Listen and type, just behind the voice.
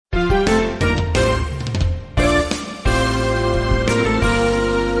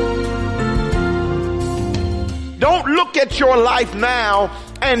at your life now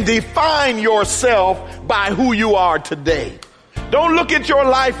and define yourself by who you are today. Don't look at your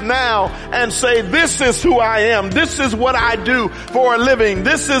life now and say, this is who I am. This is what I do for a living.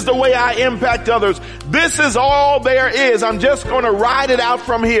 This is the way I impact others. This is all there is. I'm just going to ride it out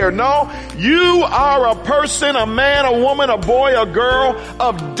from here. No, you are a person, a man, a woman, a boy, a girl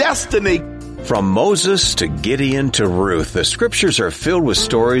of destiny. From Moses to Gideon to Ruth, the scriptures are filled with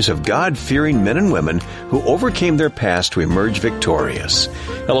stories of God-fearing men and women who overcame their past to emerge victorious.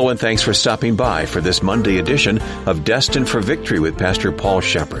 Hello and thanks for stopping by for this Monday edition of Destined for Victory with Pastor Paul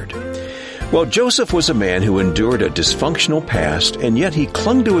Shepherd. Well, Joseph was a man who endured a dysfunctional past, and yet he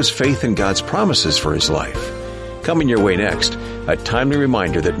clung to his faith in God's promises for his life. Coming your way next, a timely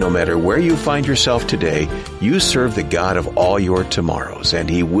reminder that no matter where you find yourself today, you serve the God of all your tomorrows, and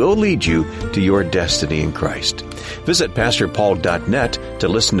He will lead you to your destiny in Christ. Visit PastorPaul.net to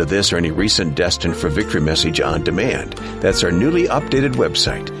listen to this or any recent Destined for Victory message on demand. That's our newly updated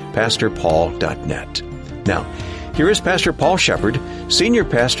website, PastorPaul.net. Now, here is Pastor Paul Shepherd, Senior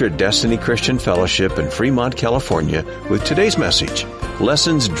Pastor at Destiny Christian Fellowship in Fremont, California, with today's message,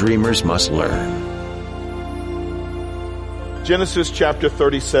 Lessons Dreamers Must Learn. Genesis chapter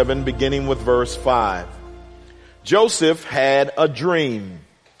 37, beginning with verse 5. Joseph had a dream,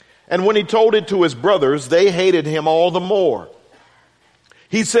 and when he told it to his brothers, they hated him all the more.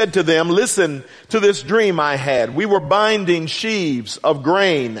 He said to them, listen to this dream I had. We were binding sheaves of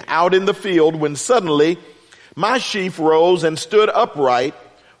grain out in the field when suddenly my sheaf rose and stood upright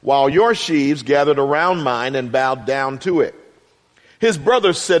while your sheaves gathered around mine and bowed down to it. His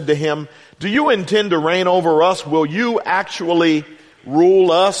brothers said to him, do you intend to reign over us? Will you actually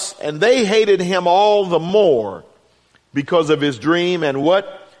rule us? And they hated him all the more because of his dream and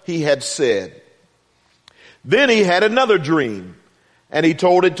what he had said. Then he had another dream, and he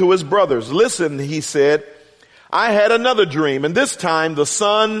told it to his brothers. Listen, he said, I had another dream, and this time the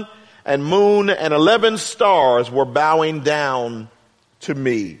sun and moon and 11 stars were bowing down to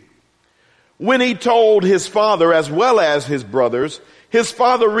me. When he told his father as well as his brothers, his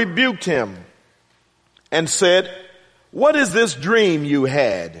father rebuked him and said, what is this dream you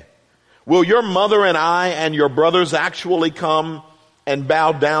had? Will your mother and I and your brothers actually come and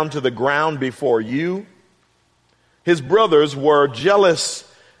bow down to the ground before you? His brothers were jealous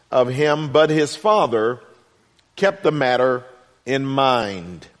of him, but his father kept the matter in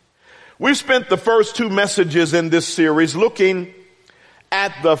mind. We've spent the first two messages in this series looking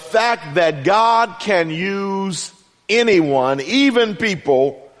at the fact that God can use anyone, even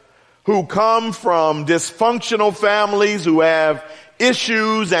people who come from dysfunctional families, who have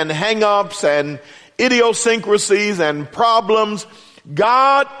issues and hang-ups and idiosyncrasies and problems.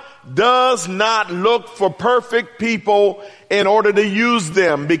 God does not look for perfect people in order to use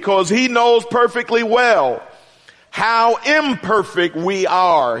them, because He knows perfectly well how imperfect we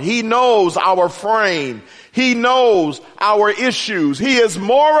are. He knows our frame. He knows our issues. He is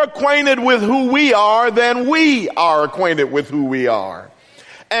more acquainted with who we are than we are acquainted with who we are.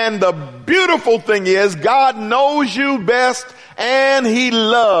 And the beautiful thing is, God knows you best and He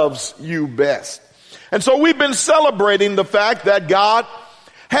loves you best. And so we've been celebrating the fact that God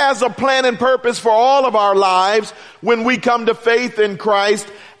has a plan and purpose for all of our lives when we come to faith in Christ.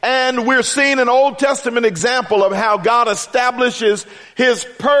 And we're seeing an Old Testament example of how God establishes His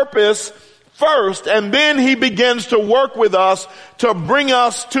purpose first, and then He begins to work with us to bring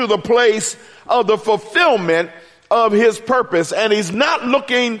us to the place of the fulfillment of His purpose. And He's not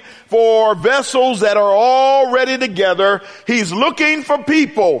looking for vessels that are all ready together. He's looking for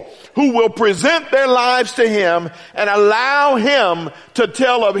people who will present their lives to Him and allow Him to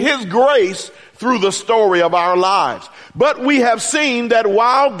tell of His grace through the story of our lives. But we have seen that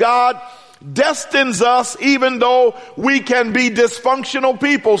while God destines us, even though we can be dysfunctional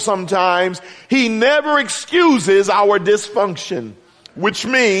people sometimes, He never excuses our dysfunction, which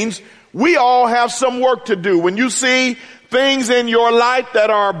means we all have some work to do. When you see things in your life that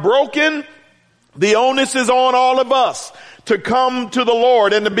are broken, the onus is on all of us to come to the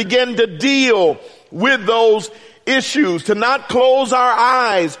Lord and to begin to deal with those issues, to not close our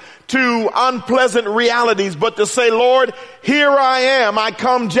eyes to unpleasant realities, but to say, Lord, here I am. I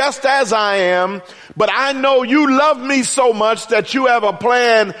come just as I am, but I know you love me so much that you have a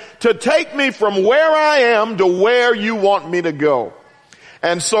plan to take me from where I am to where you want me to go.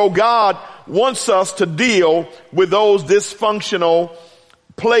 And so God wants us to deal with those dysfunctional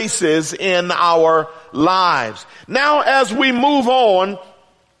places in our lives. Now, as we move on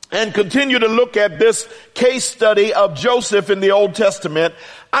and continue to look at this case study of Joseph in the Old Testament,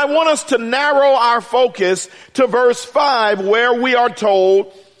 I want us to narrow our focus to verse 5, where we are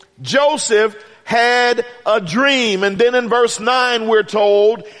told Joseph had a dream. And then in verse 9 we're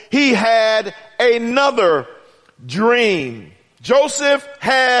told he had another dream. Joseph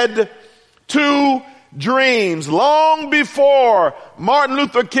had two dreams long before Martin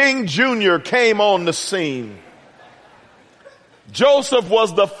Luther King Jr. came on the scene. Joseph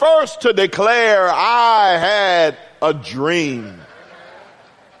was the first to declare, I had a dream.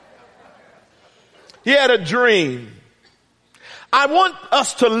 He had a dream. I want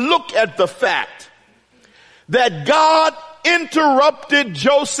us to look at the fact that God interrupted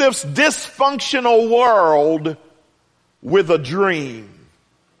Joseph's dysfunctional world with a dream.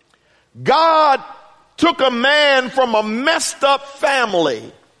 God took a man from a messed up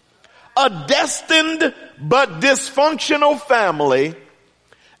family, a destined but dysfunctional family,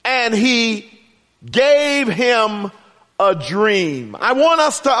 and he gave him a dream. I want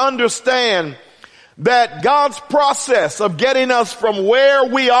us to understand that God's process of getting us from where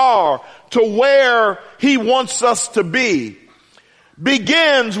we are to where he wants us to be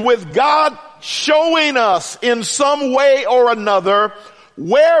begins with God showing us in some way or another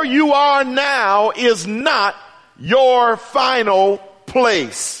where you are now is not your final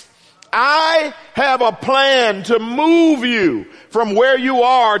place. I have a plan to move you from where you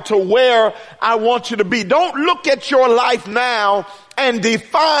are to where I want you to be. Don't look at your life now and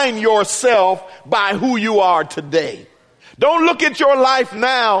define yourself by who you are today. Don't look at your life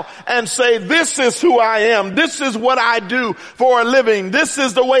now and say, this is who I am. This is what I do for a living. This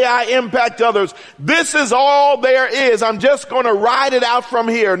is the way I impact others. This is all there is. I'm just going to ride it out from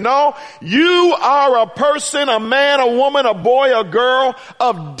here. No, you are a person, a man, a woman, a boy, a girl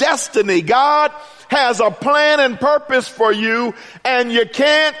of destiny. God has a plan and purpose for you, and you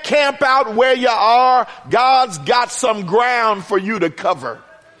can't camp out where you are. God's got some ground for you to cover.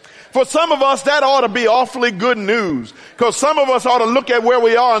 For some of us, that ought to be awfully good news, because some of us ought to look at where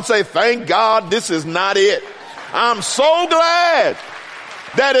we are and say, thank God this is not it. I'm so glad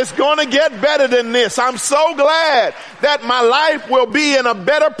that it's going to get better than this. I'm so glad that my life will be in a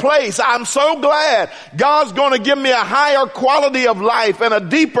better place. I'm so glad God's going to give me a higher quality of life and a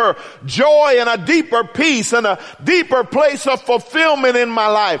deeper joy and a deeper peace and a deeper place of fulfillment in my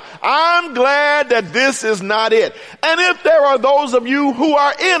life. I'm glad that this is not it. And if there are those of you who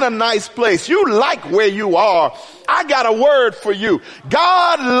are in a nice place, you like where you are, I got a word for you.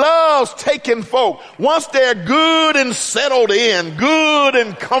 God loves taking folk once they're good and settled in, good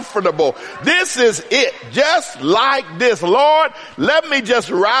and comfortable. This is it, just like this. Lord, let me just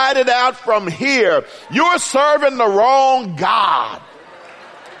ride it out from here. You're serving the wrong God.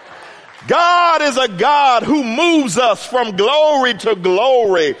 God is a God who moves us from glory to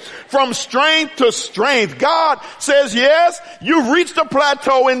glory, from strength to strength. God says, yes, you've reached a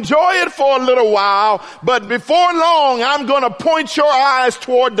plateau. Enjoy it for a little while, but before long, I'm going to point your eyes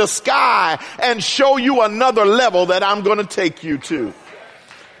toward the sky and show you another level that I'm going to take you to.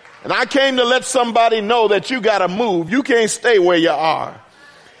 And I came to let somebody know that you got to move. You can't stay where you are.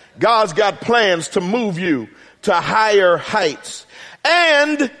 God's got plans to move you to higher heights.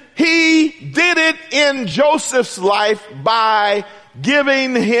 And he did it in Joseph's life by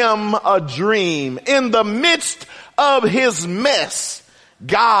giving him a dream. In the midst of his mess,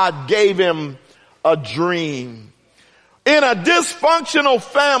 God gave him a dream. In a dysfunctional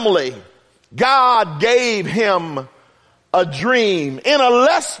family, God gave him a dream. In a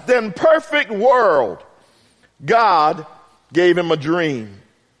less than perfect world, God gave him a dream.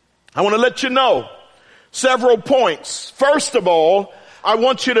 I want to let you know several points. First of all, I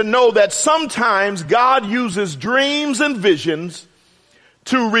want you to know that sometimes God uses dreams and visions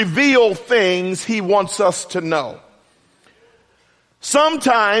to reveal things he wants us to know.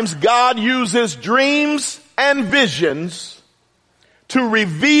 Sometimes God uses dreams and visions to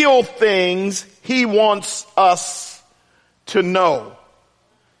reveal things he wants us to know.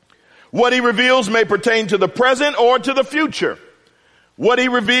 What he reveals may pertain to the present or to the future. What he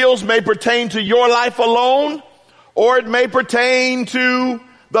reveals may pertain to your life alone, or it may pertain to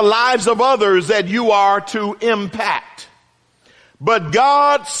the lives of others that you are to impact. But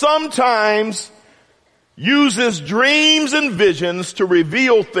God sometimes uses dreams and visions to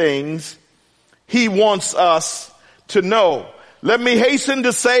reveal things he wants us to know. Let me hasten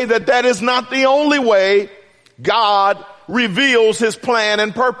to say that that is not the only way God reveals his plan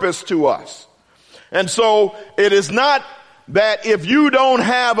and purpose to us. And so it is not that if you don't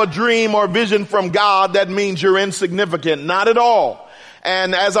have a dream or vision from God, that means you're insignificant. Not at all.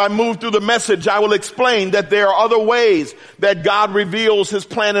 And as I move through the message, I will explain that there are other ways that God reveals his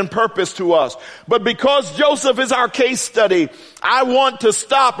plan and purpose to us. But because Joseph is our case study, I want to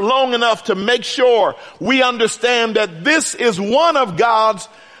stop long enough to make sure we understand that this is one of God's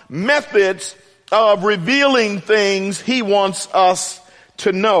methods of revealing things he wants us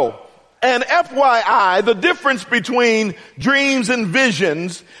to know. And FYI, the difference between dreams and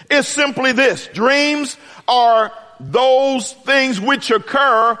visions is simply this. Dreams are those things which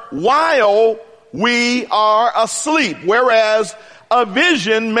occur while we are asleep, whereas a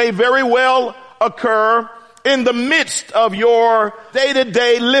vision may very well occur in the midst of your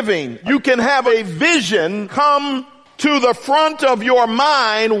day-to-day living. You can have a vision come to the front of your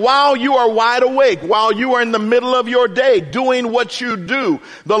mind while you are wide awake, while you are in the middle of your day doing what you do.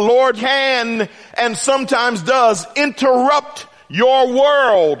 The Lord can and sometimes does interrupt your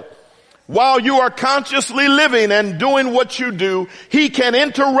world. While you are consciously living and doing what you do, he can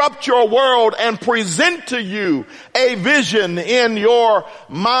interrupt your world and present to you a vision in your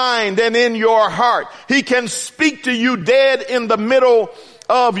mind and in your heart. He can speak to you dead in the middle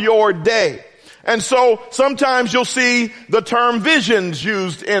of your day. And so sometimes you'll see the term visions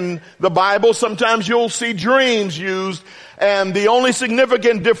used in the Bible. Sometimes you'll see dreams used. And the only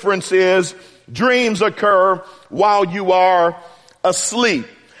significant difference is dreams occur while you are asleep.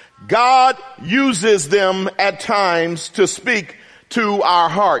 God uses them at times to speak to our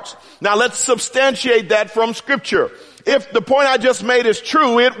hearts. Now let's substantiate that from Scripture. If the point I just made is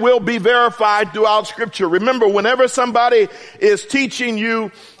true, it will be verified throughout Scripture. Remember, whenever somebody is teaching you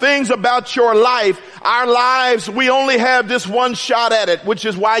things about your life, our lives, we only have this one shot at it, which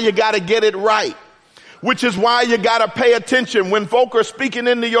is why you got to get it right. Which is why you got to pay attention. When folk are speaking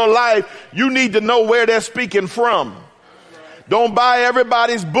into your life, you need to know where they're speaking from. Don't buy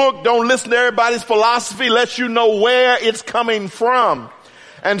everybody's book. Don't listen to everybody's philosophy. Let you know where it's coming from.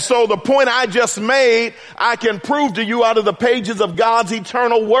 And so the point I just made, I can prove to you out of the pages of God's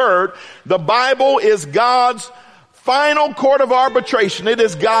eternal word. The Bible is God's final court of arbitration. It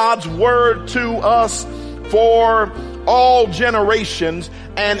is God's word to us for all generations,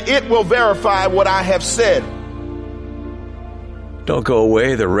 and it will verify what I have said. Don't go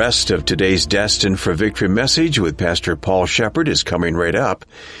away. The rest of today's Destined for Victory message with Pastor Paul Shepherd is coming right up.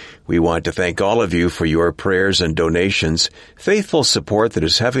 We want to thank all of you for your prayers and donations, faithful support that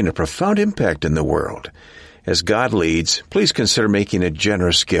is having a profound impact in the world. As God leads, please consider making a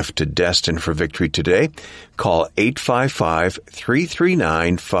generous gift to Destined for Victory today. Call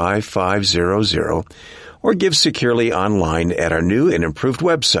 855-339-5500 or give securely online at our new and improved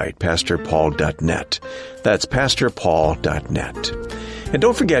website, pastorpaul.net. That's pastorpaul.net. And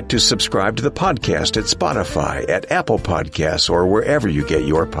don't forget to subscribe to the podcast at Spotify, at Apple Podcasts, or wherever you get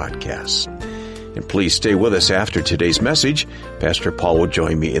your podcasts. And please stay with us after today's message. Pastor Paul will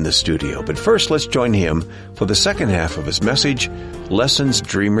join me in the studio. But first, let's join him for the second half of his message, Lessons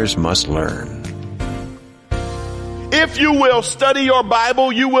Dreamers Must Learn. If you will study your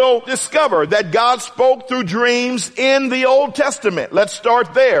Bible, you will discover that God spoke through dreams in the Old Testament. Let's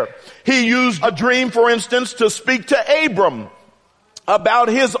start there. He used a dream, for instance, to speak to Abram about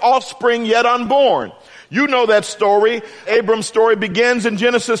his offspring yet unborn. You know that story. Abram's story begins in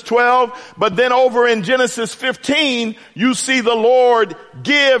Genesis 12, but then over in Genesis 15, you see the Lord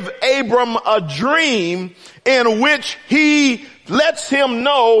give Abram a dream in which he lets him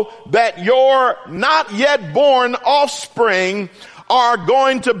know that your not yet born offspring are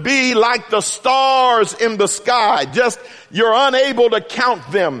going to be like the stars in the sky. Just, you're unable to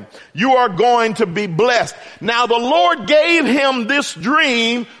count them. You are going to be blessed. Now the Lord gave him this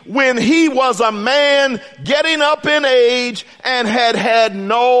dream when he was a man getting up in age and had had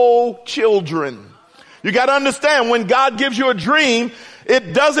no children. You got to understand, when God gives you a dream,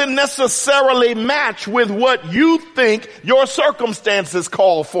 it doesn't necessarily match with what you think your circumstances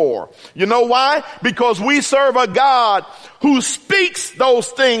call for. You know why? Because we serve a God who speaks those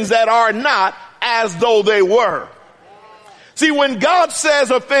things that are not as though they were. See, when God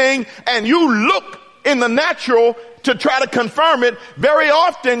says a thing and you look in the natural to try to confirm it, very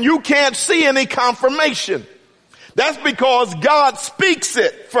often you can't see any confirmation. That's because God speaks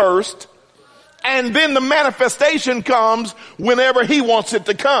it first, and then the manifestation comes whenever he wants it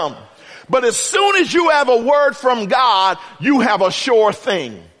to come. But as soon as you have a word from God, you have a sure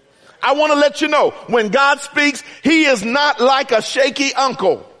thing. I want to let you know, when God speaks, he is not like a shaky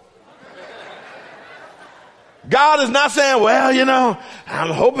uncle. God is not saying, well, you know, I'm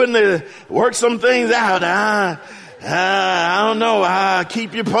hoping to work some things out. I don't know. I'll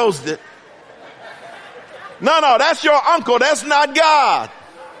keep you posted. No, that's your uncle. That's not God.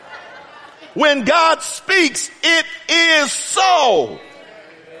 When God speaks, it is so.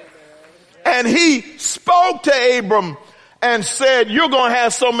 And he spoke to Abram and said, you're going to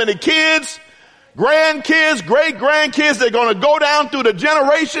have so many kids, grandkids, great-grandkids. They're going to go down through the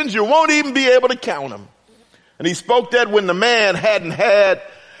generations. You won't even be able to count them. And he spoke that when the man hadn't had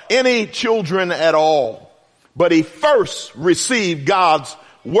any children at all. But he first received God's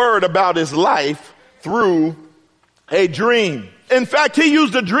word about his life through a dream. In fact, he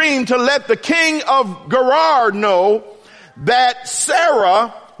used a dream to let the king of Gerar know that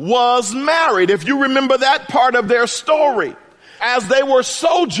Sarah was married. If you remember that part of their story. As they were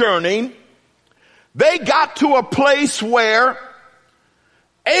sojourning, they got to a place where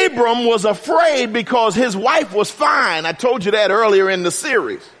Abram was afraid because his wife was fine. I told you that earlier in the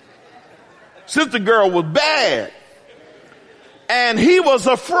series. Sister girl was bad. And he was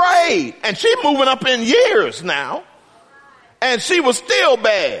afraid. And she moving up in years now. And she was still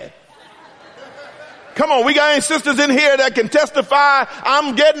bad. Come on, we got any sisters in here that can testify,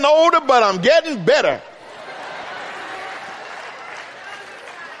 I'm getting older, but I'm getting better.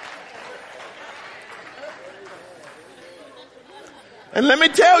 And let me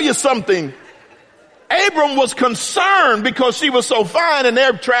tell you something. Abram was concerned because she was so fine and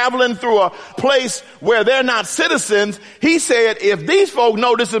they're traveling through a place where they're not citizens. He said, if these folk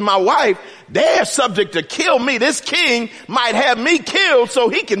know this is my wife, they're subject to kill me. This king might have me killed so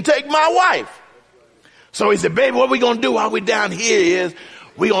he can take my wife. So he said, baby, what we going to do while we're down here is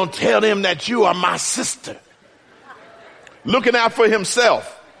we're going to tell them that you are my sister. Looking out for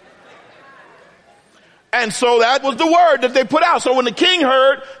himself. And so that was the word that they put out. So when the king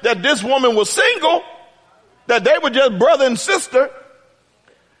heard that this woman was single, that they were just brother and sister,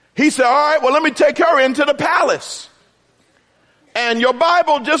 he said, all right, well, let me take her into the palace. And your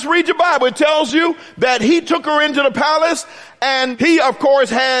Bible, just read your Bible. It tells you that he took her into the palace, and he, of course,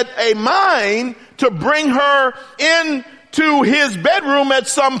 had a mind to bring her into his bedroom at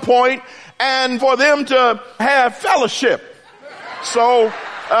some point and for them to have fellowship. So,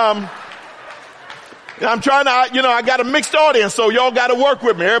 I'm trying to, I got a mixed audience, so y'all got to work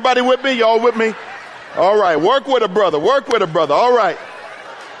with me. Everybody with me? Y'all with me? All right. Work with a brother. Work with a brother. All right.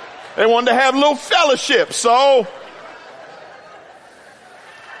 They wanted to have a little fellowship, so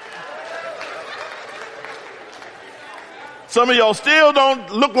some of y'all still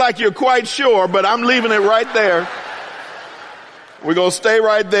don't look like you're quite sure, but I'm leaving it right there. We're going to stay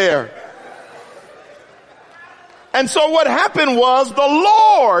right there. And so what happened was the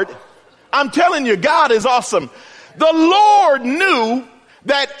Lord, I'm telling you, God is awesome. The Lord knew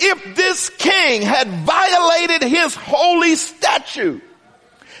that if this king had violated his holy statute,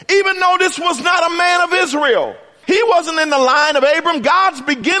 even though this was not a man of Israel, he wasn't in the line of Abram. God's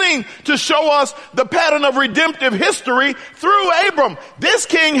beginning to show us the pattern of redemptive history through Abram. This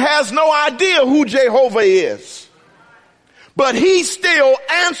king has no idea who Jehovah is, but he still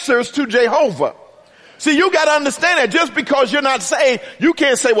answers to Jehovah. See, you got to understand that just because you're not saved, you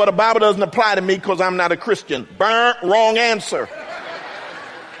can't say, well, the Bible doesn't apply to me because I'm not a Christian. Wrong answer.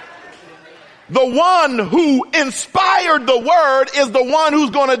 The one who inspired the word is the one who's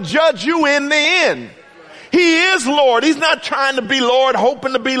going to judge you in the end. He is Lord. He's not trying to be Lord,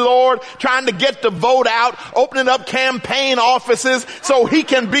 hoping to be Lord, trying to get the vote out, opening up campaign offices so he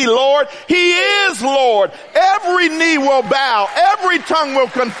can be Lord. He is Lord. Every knee will bow. Every tongue will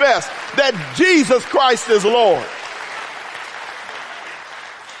confess that Jesus Christ is Lord.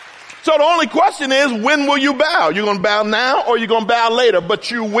 So the only question is, when will you bow? You're going to bow now or you're going to bow later, but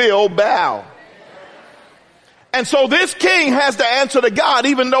you will bow. And so this king has to answer to God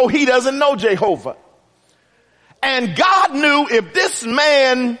even though he doesn't know Jehovah. And God knew if this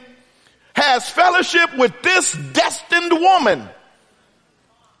man has fellowship with this destined woman,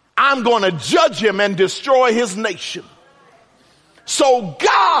 I'm going to judge him and destroy his nation. So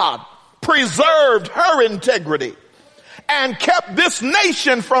God preserved her integrity and kept this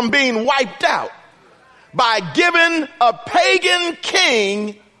nation from being wiped out by giving a pagan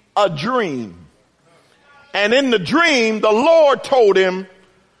king a dream. And in the dream, the Lord told him,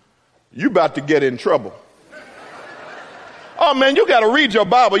 you about to get in trouble. Oh man, you got to read your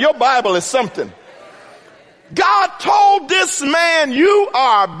Bible. Your Bible is something. God told this man, you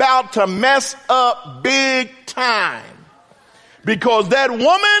are about to mess up big time. Because that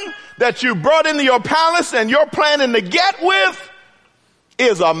woman that you brought into your palace and you're planning to get with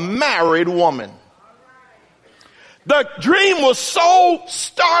is a married woman. The dream was so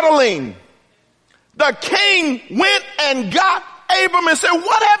startling. The king went and got Abram and said,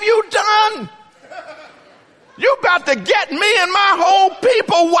 what have you done? You about to get me and my whole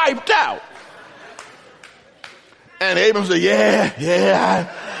people wiped out. And Abram said,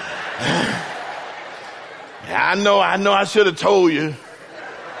 I know I should have told you.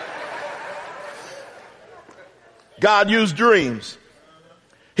 God used dreams.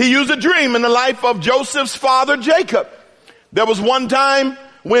 He used a dream in the life of Joseph's father, Jacob. There was one time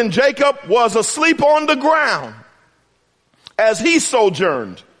when Jacob was asleep on the ground as he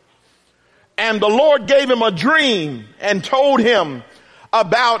sojourned And the Lord gave him a dream and told him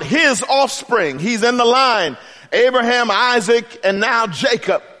about his offspring. He's in the line, Abraham, Isaac, and now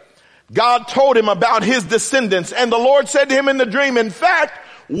Jacob. God told him about his descendants. And the Lord said to him in the dream, in fact,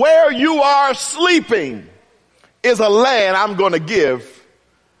 where you are sleeping is a land I'm going to give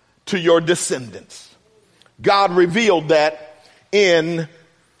to your descendants. God revealed that in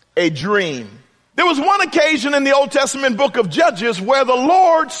a dream. There was one occasion in the Old Testament book of Judges where the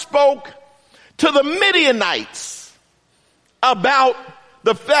Lord spoke to the Midianites about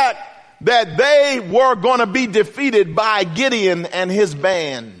the fact that they were going to be defeated by Gideon and his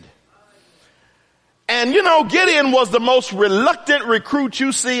band. And you know, Gideon was the most reluctant recruit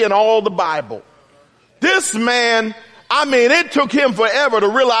you see in all the Bible. This man, it took him forever to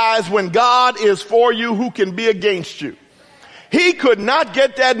realize when God is for you, who can be against you. He could not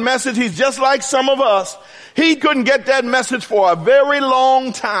get that message. He's just like some of us. He couldn't get that message for a very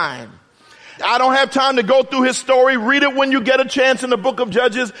long time. I don't have time to go through his story. Read it when you get a chance in the book of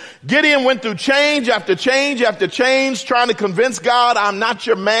Judges. Gideon went through change after change after change, trying to convince God, I'm not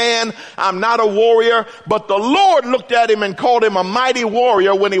your man. I'm not a warrior. But the Lord looked at him and called him a mighty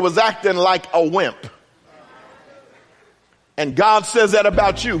warrior when he was acting like a wimp. And God says that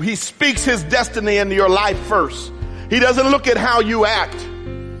about you. He speaks his destiny into your life first. He doesn't look at how you act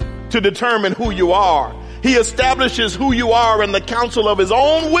to determine who you are. He establishes who you are in the counsel of his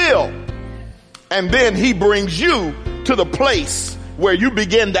own will. And then he brings you to the place where you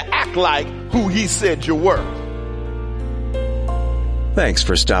begin to act like who he said you were. Thanks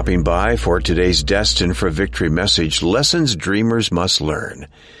for stopping by for today's Destined for Victory message, Lessons Dreamers Must Learn.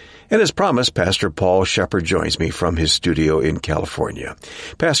 And as promised, Pastor Paul Shepard joins me from his studio in California.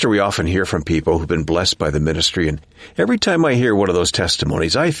 Pastor, we often hear from people who've been blessed by the ministry, and every time I hear one of those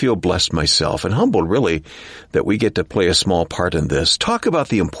testimonies, I feel blessed myself and humbled, really, that we get to play a small part in this. Talk about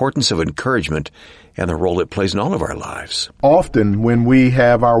the importance of encouragement and the role it plays in all of our lives. Often when we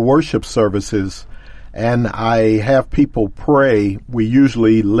have our worship services and I have people pray, we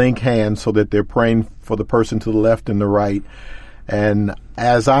usually link hands so that they're praying for the person to the left and the right. And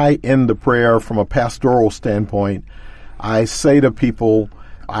as I end the prayer from a pastoral standpoint, I say to people,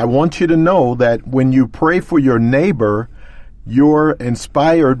 I want you to know that when you pray for your neighbor, you're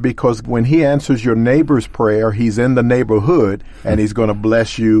inspired because when he answers your neighbor's prayer, he's in the neighborhood and he's going to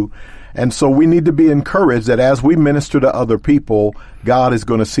bless you. And so we need to be encouraged that as we minister to other people, God is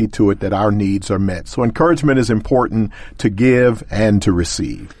going to see to it that our needs are met. So encouragement is important to give and to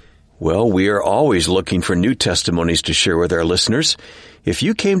receive. Well, we are always looking for new testimonies to share with our listeners. If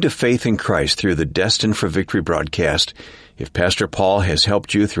you came to faith in Christ through the Destined for Victory broadcast, if Pastor Paul has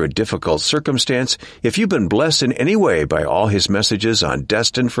helped you through a difficult circumstance, if you've been blessed in any way by all his messages on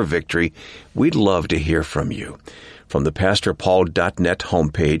Destined for Victory, we'd love to hear from you. From the PastorPaul.net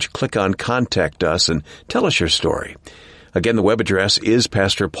homepage, click on Contact Us and tell us your story. Again, the web address is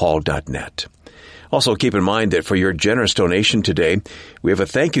PastorPaul.net. Also, keep in mind that for your generous donation today, we have a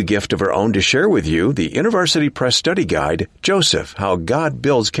thank you gift of our own to share with you, the InterVarsity Press Study Guide, Joseph, How God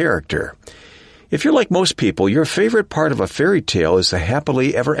Builds Character. If you're like most people, your favorite part of a fairy tale is the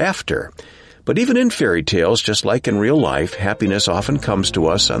happily ever after. But even in fairy tales, just like in real life, happiness often comes to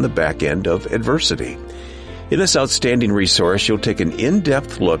us on the back end of adversity. In this outstanding resource, you'll take an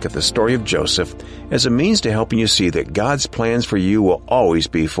in-depth look at the story of Joseph as a means to helping you see that God's plans for you will always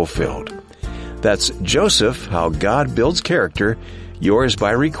be fulfilled. That's Joseph, How God Builds Character, yours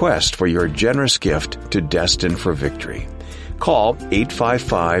by request for your generous gift to Destined for Victory. Call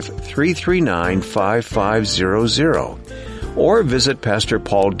 855-339-5500 or visit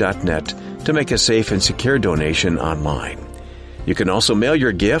PastorPaul.net to make a safe and secure donation online. You can also mail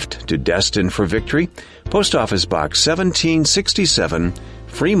your gift to Destined for Victory, Post Office Box 1767,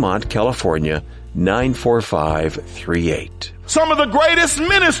 Fremont, California, 94538. Some of the greatest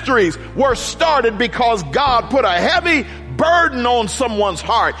ministries were started because God put a heavy burden on someone's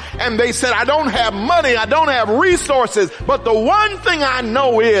heart. And they said, I don't have money, I don't have resources, but the one thing I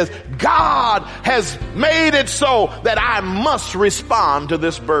know is God has made it so that I must respond to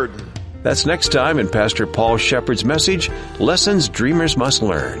this burden. That's next time in Pastor Paul Shepard's message, Lessons Dreamers Must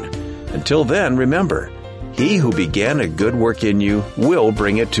Learn. Until then, remember, he who began a good work in you will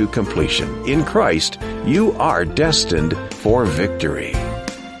bring it to completion. In Christ, you are destined for victory.